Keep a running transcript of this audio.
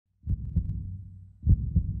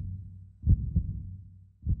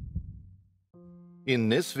In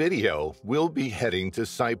this video, we'll be heading to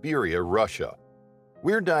Siberia, Russia.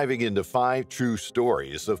 We're diving into 5 true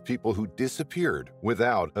stories of people who disappeared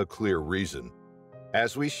without a clear reason.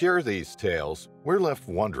 As we share these tales, we're left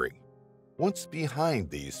wondering, what's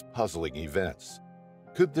behind these puzzling events?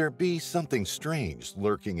 Could there be something strange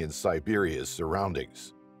lurking in Siberia's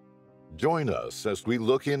surroundings? Join us as we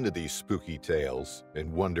look into these spooky tales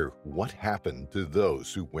and wonder what happened to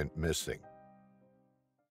those who went missing.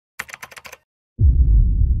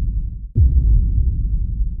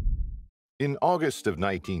 In August of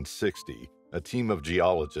 1960, a team of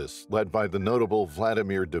geologists led by the notable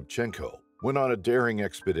Vladimir Dubchenko went on a daring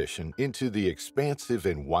expedition into the expansive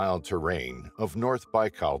and wild terrain of North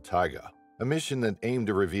Baikal Taiga, a mission that aimed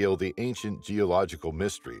to reveal the ancient geological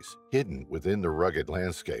mysteries hidden within the rugged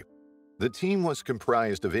landscape. The team was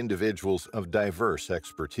comprised of individuals of diverse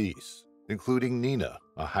expertise, including Nina,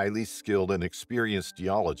 a highly skilled and experienced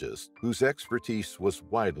geologist whose expertise was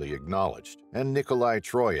widely acknowledged, and Nikolai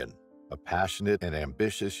Troyan, a passionate and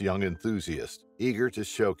ambitious young enthusiast eager to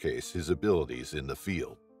showcase his abilities in the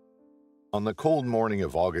field. On the cold morning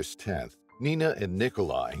of August 10th, Nina and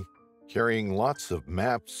Nikolai, carrying lots of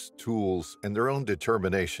maps, tools, and their own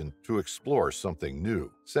determination to explore something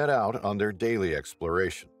new, set out on their daily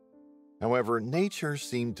exploration. However, nature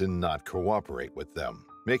seemed to not cooperate with them,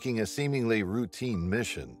 making a seemingly routine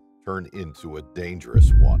mission turn into a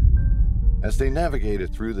dangerous one. As they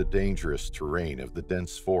navigated through the dangerous terrain of the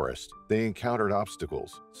dense forest, they encountered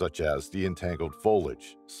obstacles such as the entangled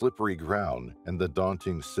foliage, slippery ground, and the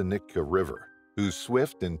daunting Sinica River, whose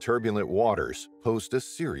swift and turbulent waters posed a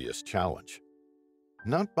serious challenge.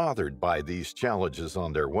 Not bothered by these challenges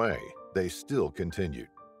on their way, they still continued.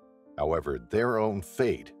 However, their own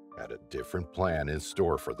fate had a different plan in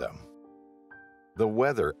store for them. The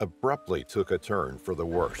weather abruptly took a turn for the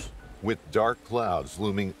worse, with dark clouds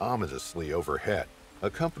looming ominously overhead,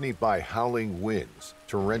 accompanied by howling winds,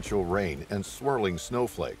 torrential rain, and swirling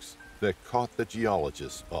snowflakes that caught the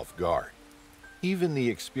geologists off guard. Even the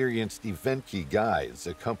experienced event key guides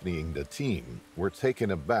accompanying the team were taken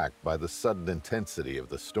aback by the sudden intensity of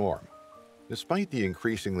the storm. Despite the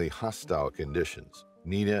increasingly hostile conditions,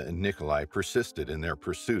 Nina and Nikolai persisted in their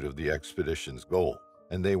pursuit of the expedition's goal,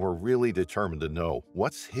 and they were really determined to know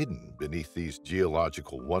what's hidden beneath these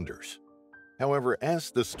geological wonders. However,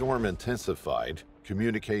 as the storm intensified,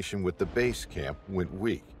 communication with the base camp went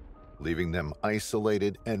weak, leaving them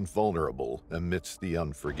isolated and vulnerable amidst the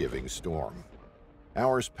unforgiving storm.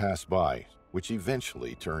 Hours passed by, which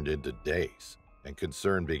eventually turned into days, and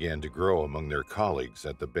concern began to grow among their colleagues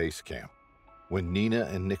at the base camp. When Nina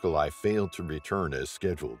and Nikolai failed to return as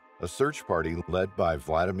scheduled, a search party led by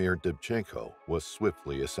Vladimir Dubchenko was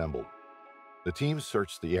swiftly assembled. The team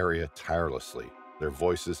searched the area tirelessly, their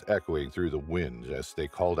voices echoing through the wind as they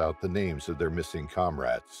called out the names of their missing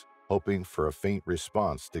comrades, hoping for a faint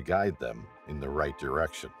response to guide them in the right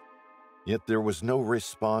direction. Yet there was no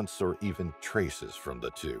response or even traces from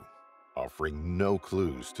the two, offering no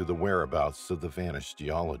clues to the whereabouts of the vanished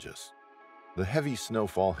geologists. The heavy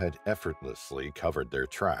snowfall had effortlessly covered their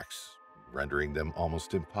tracks, rendering them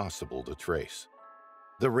almost impossible to trace.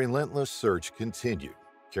 The relentless search continued,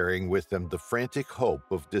 carrying with them the frantic hope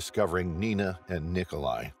of discovering Nina and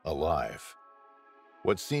Nikolai alive.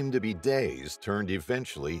 What seemed to be days turned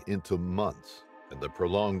eventually into months, and the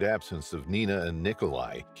prolonged absence of Nina and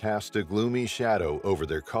Nikolai cast a gloomy shadow over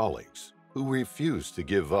their colleagues, who refused to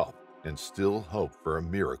give up and still hoped for a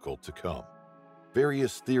miracle to come.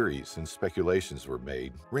 Various theories and speculations were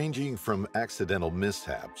made, ranging from accidental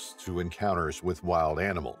mishaps to encounters with wild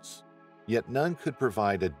animals. Yet none could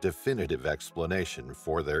provide a definitive explanation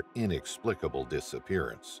for their inexplicable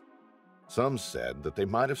disappearance. Some said that they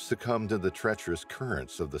might have succumbed to the treacherous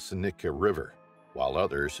currents of the Sinica River, while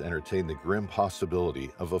others entertained the grim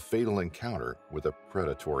possibility of a fatal encounter with a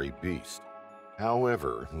predatory beast.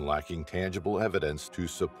 However, lacking tangible evidence to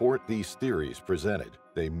support these theories presented,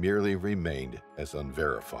 they merely remained as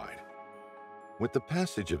unverified. With the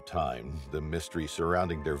passage of time, the mystery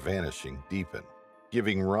surrounding their vanishing deepened,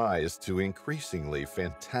 giving rise to increasingly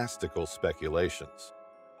fantastical speculations.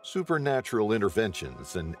 Supernatural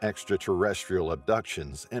interventions and extraterrestrial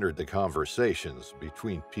abductions entered the conversations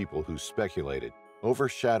between people who speculated,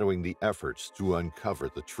 overshadowing the efforts to uncover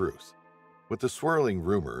the truth. With the swirling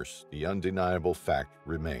rumors, the undeniable fact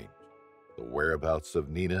remained. The whereabouts of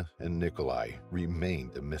Nina and Nikolai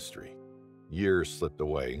remained a mystery. Years slipped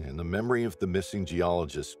away, and the memory of the missing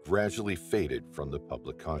geologists gradually faded from the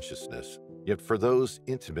public consciousness. Yet for those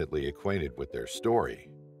intimately acquainted with their story,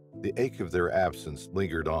 the ache of their absence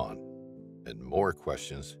lingered on, and more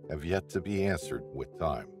questions have yet to be answered with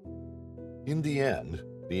time. In the end,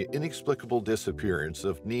 The inexplicable disappearance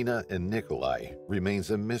of Nina and Nikolai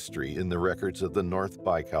remains a mystery in the records of the North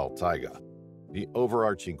Baikal Taiga. The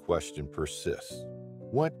overarching question persists.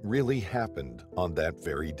 What really happened on that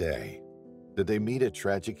very day? Did they meet a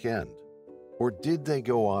tragic end? Or did they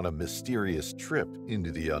go on a mysterious trip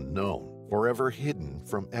into the unknown, forever hidden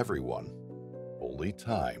from everyone? Only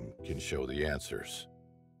time can show the answers.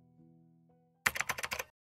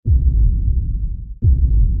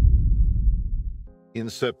 In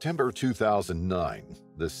September 2009,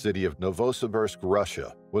 the city of Novosibirsk,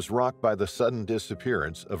 Russia, was rocked by the sudden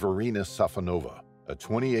disappearance of Irina Safonova, a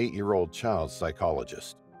 28-year-old child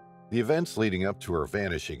psychologist. The events leading up to her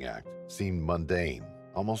vanishing act seemed mundane,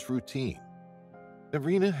 almost routine.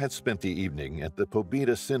 Irina had spent the evening at the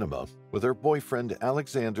Pobeda Cinema with her boyfriend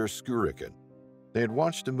Alexander Skurikin. They had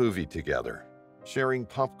watched a movie together, sharing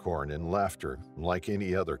popcorn and laughter like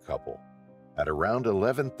any other couple. At around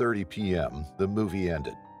 11:30 p.m., the movie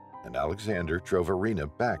ended, and Alexander drove Irina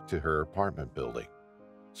back to her apartment building.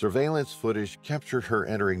 Surveillance footage captured her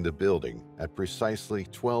entering the building at precisely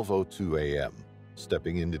 12:02 a.m.,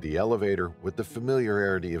 stepping into the elevator with the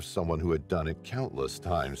familiarity of someone who had done it countless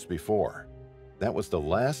times before. That was the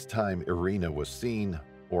last time Irina was seen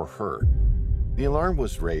or heard. The alarm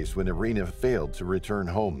was raised when Irina failed to return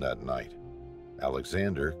home that night.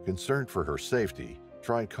 Alexander, concerned for her safety,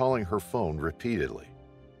 tried calling her phone repeatedly,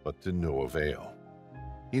 but to no avail.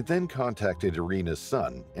 He then contacted Irina's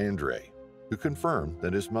son, Andrei, who confirmed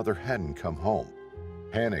that his mother hadn't come home.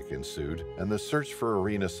 Panic ensued, and the search for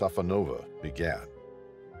Irina Safonova began.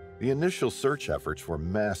 The initial search efforts were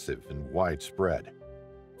massive and widespread.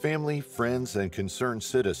 Family, friends, and concerned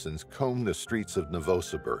citizens combed the streets of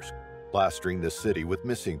Novosibirsk, plastering the city with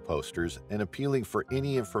missing posters and appealing for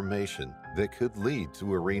any information that could lead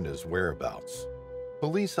to Irina's whereabouts.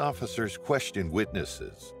 Police officers questioned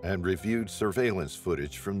witnesses and reviewed surveillance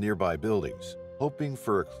footage from nearby buildings, hoping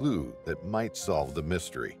for a clue that might solve the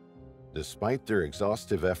mystery. Despite their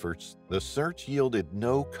exhaustive efforts, the search yielded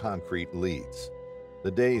no concrete leads. The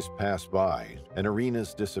days passed by, and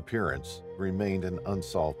Irina's disappearance remained an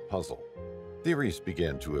unsolved puzzle. Theories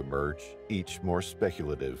began to emerge, each more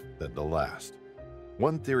speculative than the last.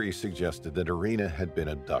 One theory suggested that Irina had been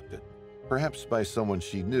abducted, perhaps by someone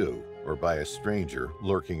she knew or by a stranger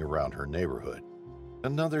lurking around her neighborhood.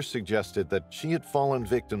 Another suggested that she had fallen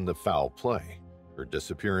victim to foul play. Her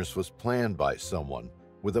disappearance was planned by someone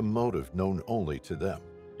with a motive known only to them.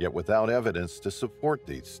 Yet without evidence to support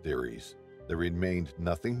these theories, there remained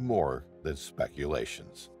nothing more than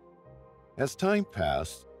speculations. As time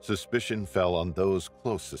passed, suspicion fell on those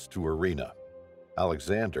closest to Irina.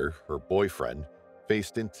 Alexander, her boyfriend,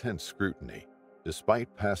 faced intense scrutiny,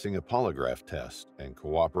 despite passing a polygraph test and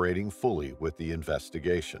cooperating fully with the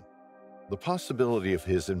investigation. The possibility of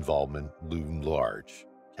his involvement loomed large,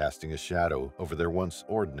 casting a shadow over their once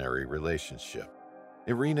ordinary relationship.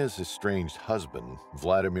 Irina's estranged husband,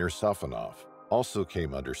 Vladimir Safonov, also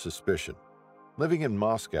came under suspicion. Living in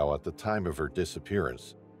Moscow at the time of her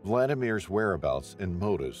disappearance, Vladimir's whereabouts and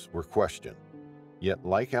motives were questioned. Yet,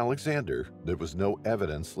 like Alexander, there was no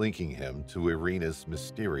evidence linking him to Irina's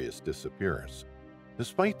mysterious disappearance.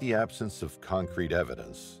 Despite the absence of concrete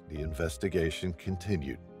evidence, the investigation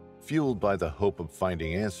continued, fueled by the hope of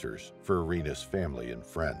finding answers for Irina's family and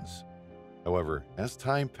friends. However, as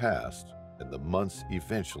time passed and the months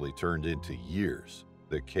eventually turned into years,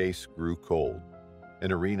 the case grew cold,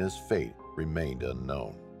 and Irina's fate remained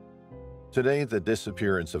unknown. Today, the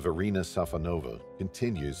disappearance of Irina Safonova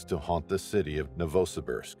continues to haunt the city of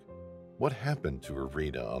Novosibirsk. What happened to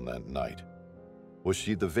Irina on that night? Was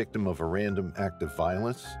she the victim of a random act of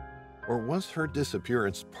violence? Or was her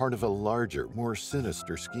disappearance part of a larger, more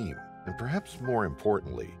sinister scheme? And perhaps more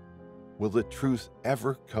importantly, will the truth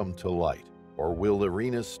ever come to light? Or will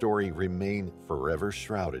Irina's story remain forever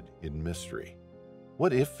shrouded in mystery?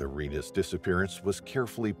 What if Irina's disappearance was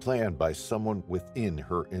carefully planned by someone within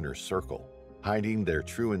her inner circle, hiding their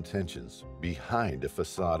true intentions behind a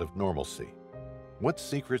facade of normalcy? What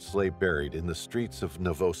secrets lay buried in the streets of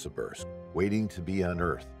Novosibirsk, waiting to be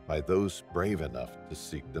unearthed by those brave enough to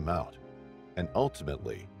seek them out? And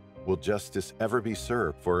ultimately, will justice ever be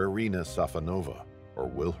served for Irina Safonova, or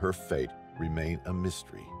will her fate remain a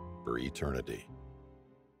mystery for eternity?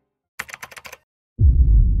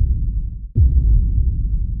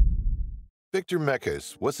 Victor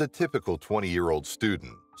Mekas was a typical 20-year-old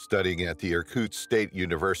student studying at the Irkutsk State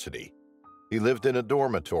University. He lived in a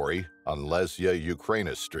dormitory on Lesya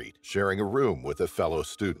Ukraina Street, sharing a room with a fellow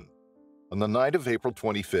student. On the night of April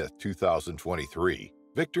 25, 2023,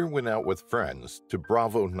 Victor went out with friends to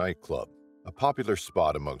Bravo nightclub, a popular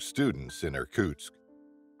spot among students in Irkutsk.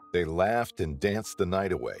 They laughed and danced the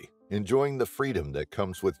night away, enjoying the freedom that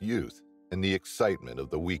comes with youth and the excitement of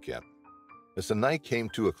the weekend. As the night came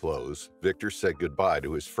to a close, Victor said goodbye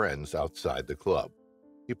to his friends outside the club.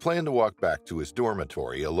 He planned to walk back to his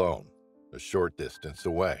dormitory alone, a short distance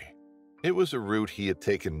away. It was a route he had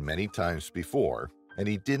taken many times before, and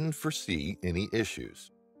he didn't foresee any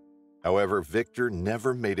issues. However, Victor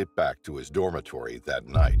never made it back to his dormitory that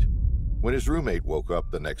night. When his roommate woke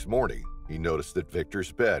up the next morning, he noticed that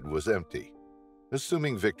Victor's bed was empty.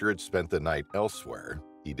 Assuming Victor had spent the night elsewhere,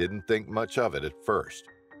 he didn't think much of it at first.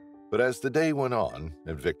 But as the day went on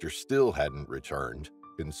and Victor still hadn't returned,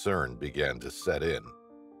 concern began to set in.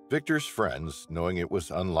 Victor's friends, knowing it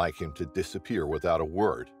was unlike him to disappear without a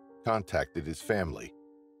word, contacted his family.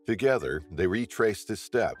 Together, they retraced his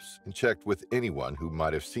steps and checked with anyone who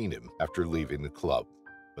might have seen him after leaving the club,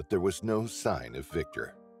 but there was no sign of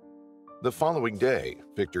Victor. The following day,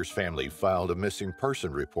 Victor's family filed a missing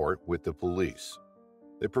person report with the police.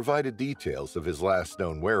 They provided details of his last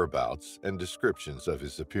known whereabouts and descriptions of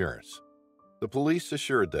his appearance. The police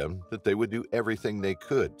assured them that they would do everything they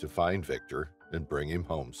could to find Victor and bring him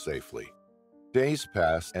home safely. Days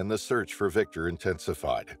passed and the search for Victor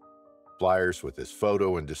intensified. Flyers with his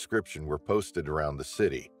photo and description were posted around the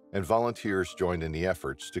city, and volunteers joined in the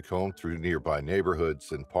efforts to comb through nearby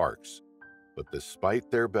neighborhoods and parks. But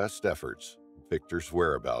despite their best efforts, Victor's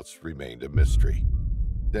whereabouts remained a mystery.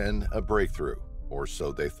 Then a breakthrough, or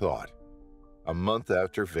so they thought. A month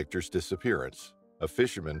after Victor's disappearance, a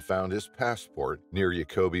fisherman found his passport near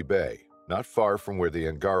Yacobi Bay, not far from where the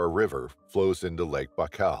Angara River flows into Lake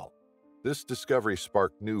Baikal. This discovery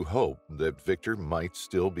sparked new hope that Victor might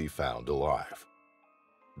still be found alive.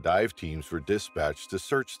 Dive teams were dispatched to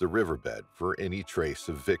search the riverbed for any trace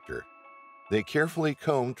of Victor. They carefully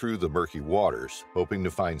combed through the murky waters, hoping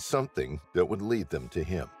to find something that would lead them to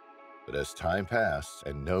him. But as time passed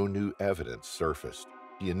and no new evidence surfaced,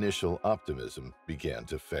 the initial optimism began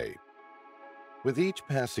to fade. With each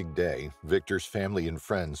passing day, Victor's family and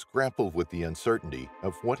friends grappled with the uncertainty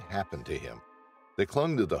of what happened to him. They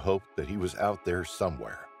clung to the hope that he was out there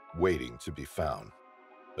somewhere, waiting to be found.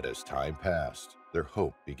 But as time passed, their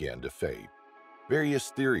hope began to fade. Various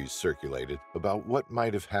theories circulated about what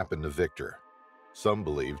might have happened to Victor. Some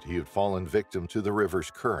believed he had fallen victim to the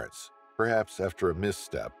river's currents, perhaps after a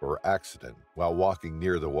misstep or accident while walking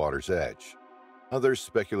near the water's edge. Others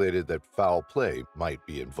speculated that foul play might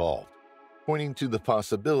be involved, pointing to the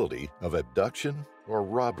possibility of abduction or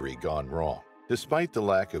robbery gone wrong. Despite the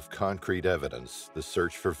lack of concrete evidence, the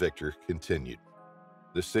search for Victor continued.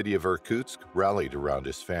 The city of Irkutsk rallied around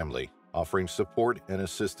his family, offering support and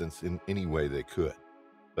assistance in any way they could.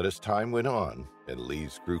 But as time went on and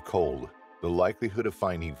leaves grew cold, the likelihood of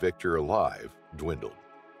finding Victor alive dwindled.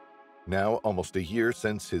 Now, almost a year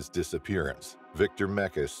since his disappearance, Victor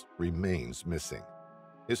Mekas remains missing.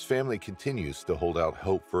 His family continues to hold out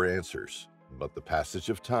hope for answers, but the passage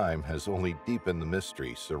of time has only deepened the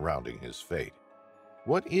mystery surrounding his fate.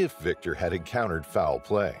 What if Victor had encountered foul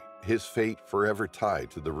play, his fate forever tied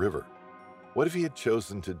to the river? What if he had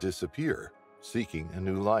chosen to disappear, seeking a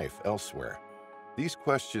new life elsewhere? These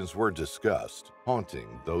questions were discussed,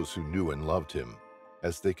 haunting those who knew and loved him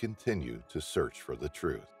as they continue to search for the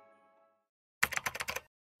truth.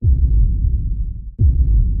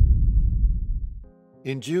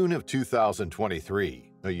 In June of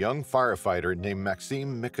 2023, a young firefighter named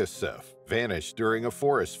Maxim Mikasev vanished during a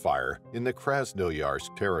forest fire in the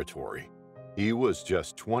Krasnoyarsk territory. He was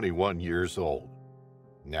just 21 years old.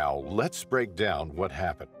 Now, let's break down what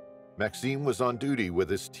happened. Maxim was on duty with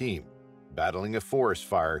his team, battling a forest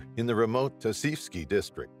fire in the remote Tasivsky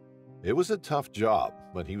district. It was a tough job,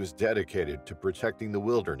 but he was dedicated to protecting the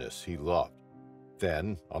wilderness he loved.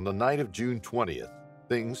 Then, on the night of June 20th,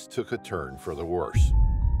 things took a turn for the worse.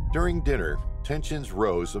 During dinner, tensions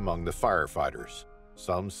rose among the firefighters.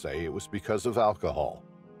 Some say it was because of alcohol.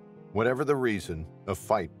 Whatever the reason, a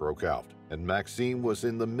fight broke out, and Maxim was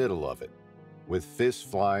in the middle of it. With fists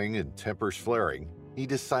flying and tempers flaring, he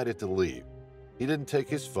decided to leave. He didn't take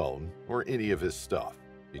his phone or any of his stuff.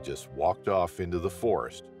 He just walked off into the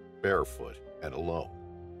forest, barefoot and alone.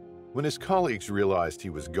 When his colleagues realized he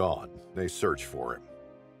was gone, they searched for him.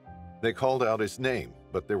 They called out his name,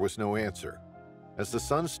 but there was no answer. As the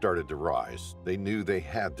sun started to rise, they knew they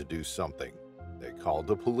had to do something. They called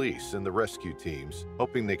the police and the rescue teams,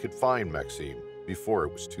 hoping they could find Maxim before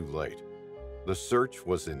it was too late. The search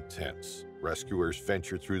was intense. Rescuers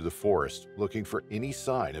ventured through the forest looking for any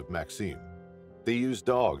sign of Maxim. They used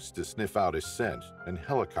dogs to sniff out his scent and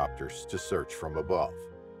helicopters to search from above.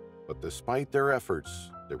 But despite their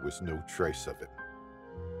efforts, there was no trace of him.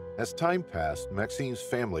 As time passed, Maxim's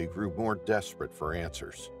family grew more desperate for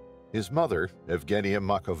answers. His mother, Evgenia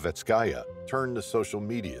Makovletskaya, turned to social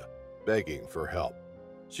media, begging for help.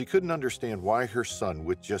 She couldn't understand why her son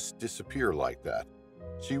would just disappear like that.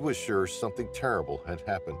 She was sure something terrible had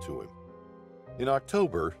happened to him. In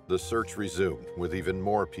October, the search resumed with even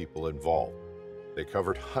more people involved. They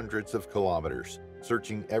covered hundreds of kilometers,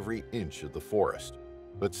 searching every inch of the forest.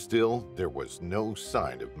 But still, there was no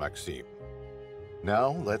sign of Maxime.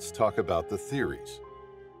 Now, let's talk about the theories.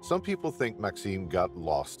 Some people think Maxime got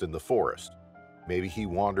lost in the forest. Maybe he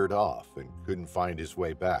wandered off and couldn't find his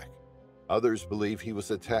way back. Others believe he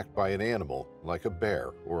was attacked by an animal, like a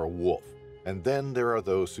bear or a wolf. And then there are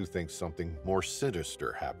those who think something more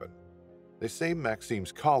sinister happened. They say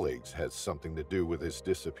Maxime's colleagues had something to do with his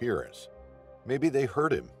disappearance. Maybe they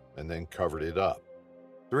heard him and then covered it up.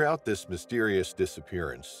 Throughout this mysterious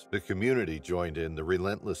disappearance, the community joined in the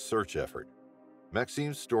relentless search effort.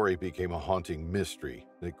 Maxime's story became a haunting mystery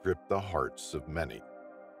that gripped the hearts of many.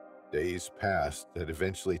 Days passed that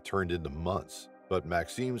eventually turned into months, but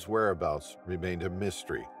Maxime's whereabouts remained a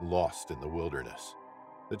mystery lost in the wilderness.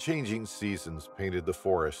 The changing seasons painted the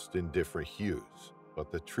forest in different hues,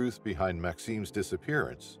 but the truth behind Maxime's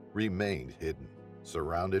disappearance remained hidden,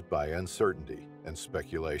 surrounded by uncertainty and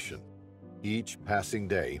speculation. Each passing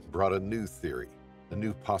day brought a new theory, a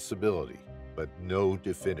new possibility, but no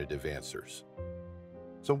definitive answers.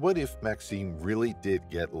 So what if Maxime really did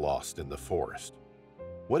get lost in the forest?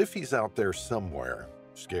 What if he's out there somewhere,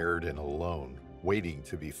 scared and alone, waiting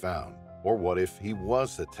to be found? Or what if he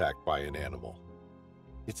was attacked by an animal?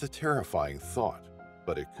 It's a terrifying thought,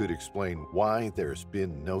 but it could explain why there's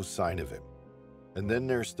been no sign of him. And then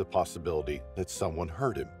there's the possibility that someone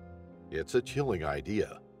hurt him. It's a chilling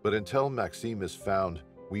idea, but until Maxime is found,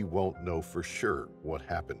 we won't know for sure what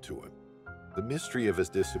happened to him. The mystery of his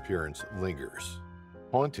disappearance lingers,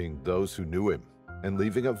 haunting those who knew him and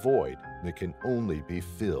leaving a void that can only be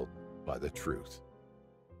filled by the truth.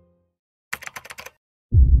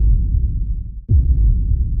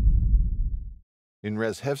 In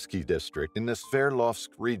Rezhevsky district in the Sverdlovsk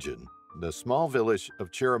region, the small village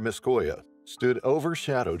of Cheremiskoye stood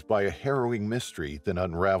overshadowed by a harrowing mystery that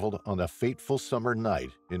unraveled on a fateful summer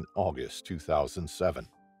night in August 2007.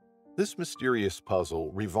 This mysterious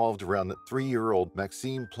puzzle revolved around 3-year-old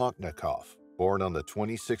Maxim Plotnikov, born on the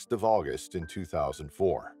 26th of August in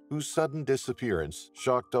 2004, whose sudden disappearance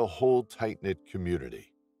shocked a whole tight-knit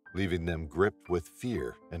community, leaving them gripped with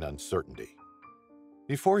fear and uncertainty.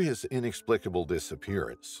 Before his inexplicable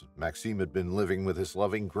disappearance, Maxime had been living with his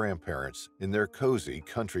loving grandparents in their cozy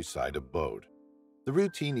countryside abode. The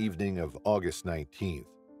routine evening of August 19th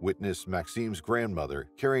witnessed Maxime's grandmother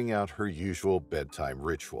carrying out her usual bedtime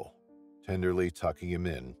ritual, tenderly tucking him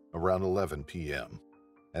in around 11 p.m.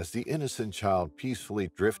 As the innocent child peacefully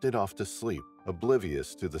drifted off to sleep,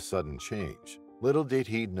 oblivious to the sudden change, little did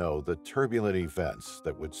he know the turbulent events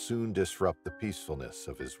that would soon disrupt the peacefulness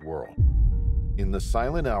of his world. In the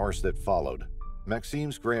silent hours that followed,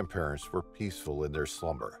 Maxime's grandparents were peaceful in their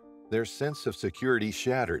slumber, their sense of security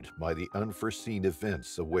shattered by the unforeseen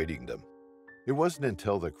events awaiting them. It wasn't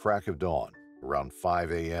until the crack of dawn, around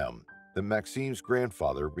 5 a.m., that Maxime's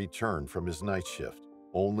grandfather returned from his night shift,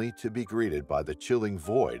 only to be greeted by the chilling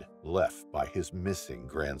void left by his missing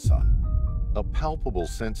grandson. A palpable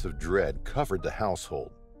sense of dread covered the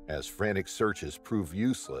household as frantic searches proved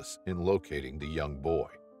useless in locating the young boy.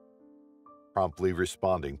 Promptly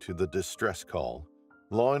responding to the distress call,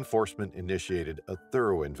 law enforcement initiated a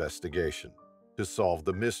thorough investigation to solve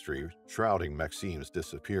the mystery shrouding Maxime's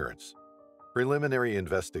disappearance. Preliminary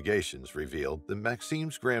investigations revealed that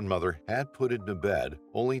Maxime's grandmother had put him to bed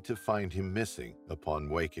only to find him missing upon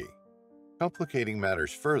waking. Complicating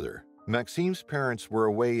matters further, Maxime's parents were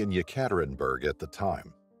away in Yekaterinburg at the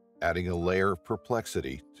time, adding a layer of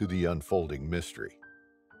perplexity to the unfolding mystery.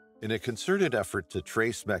 In a concerted effort to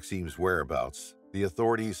trace Maxime's whereabouts, the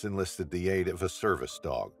authorities enlisted the aid of a service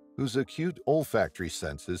dog, whose acute olfactory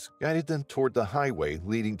senses guided them toward the highway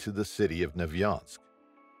leading to the city of Nevyansk.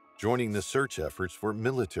 Joining the search efforts were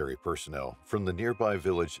military personnel from the nearby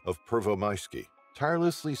village of Pervomaisky,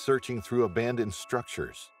 tirelessly searching through abandoned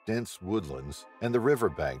structures, dense woodlands, and the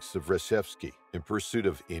riverbanks of Rezhevsky in pursuit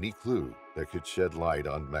of any clue that could shed light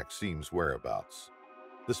on Maxime's whereabouts.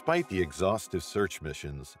 Despite the exhaustive search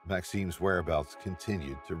missions, Maxime's whereabouts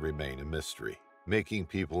continued to remain a mystery, making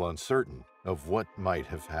people uncertain of what might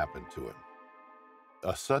have happened to him.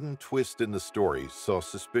 A sudden twist in the story saw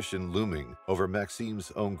suspicion looming over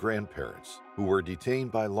Maxime's own grandparents, who were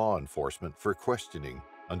detained by law enforcement for questioning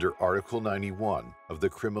under Article 91 of the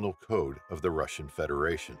Criminal Code of the Russian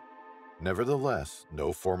Federation. Nevertheless,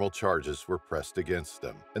 no formal charges were pressed against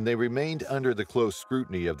them, and they remained under the close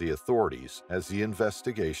scrutiny of the authorities as the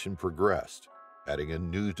investigation progressed, adding a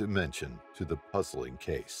new dimension to the puzzling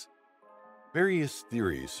case. Various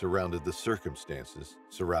theories surrounded the circumstances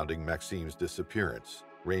surrounding Maxime's disappearance,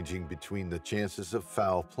 ranging between the chances of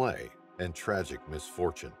foul play and tragic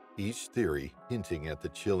misfortune, each theory hinting at the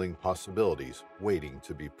chilling possibilities waiting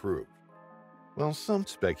to be proved. While some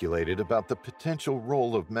speculated about the potential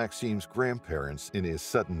role of Maxime's grandparents in his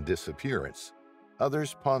sudden disappearance,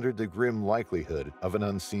 others pondered the grim likelihood of an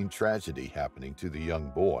unseen tragedy happening to the young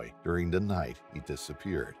boy during the night he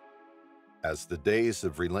disappeared. As the days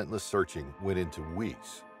of relentless searching went into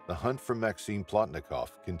weeks, the hunt for Maxime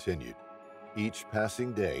Plotnikov continued. Each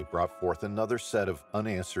passing day brought forth another set of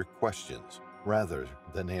unanswered questions rather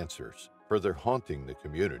than answers, further haunting the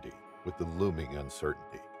community with the looming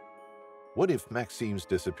uncertainty. What if Maxime's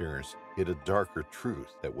disappearance hid a darker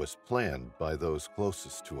truth that was planned by those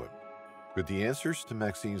closest to him? Could the answers to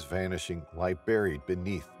Maxime's vanishing lie buried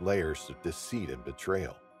beneath layers of deceit and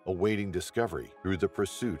betrayal, awaiting discovery through the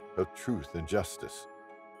pursuit of truth and justice?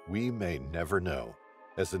 We may never know,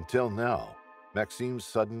 as until now, Maxime's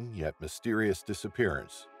sudden yet mysterious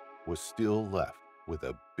disappearance was still left with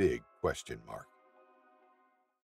a big question mark.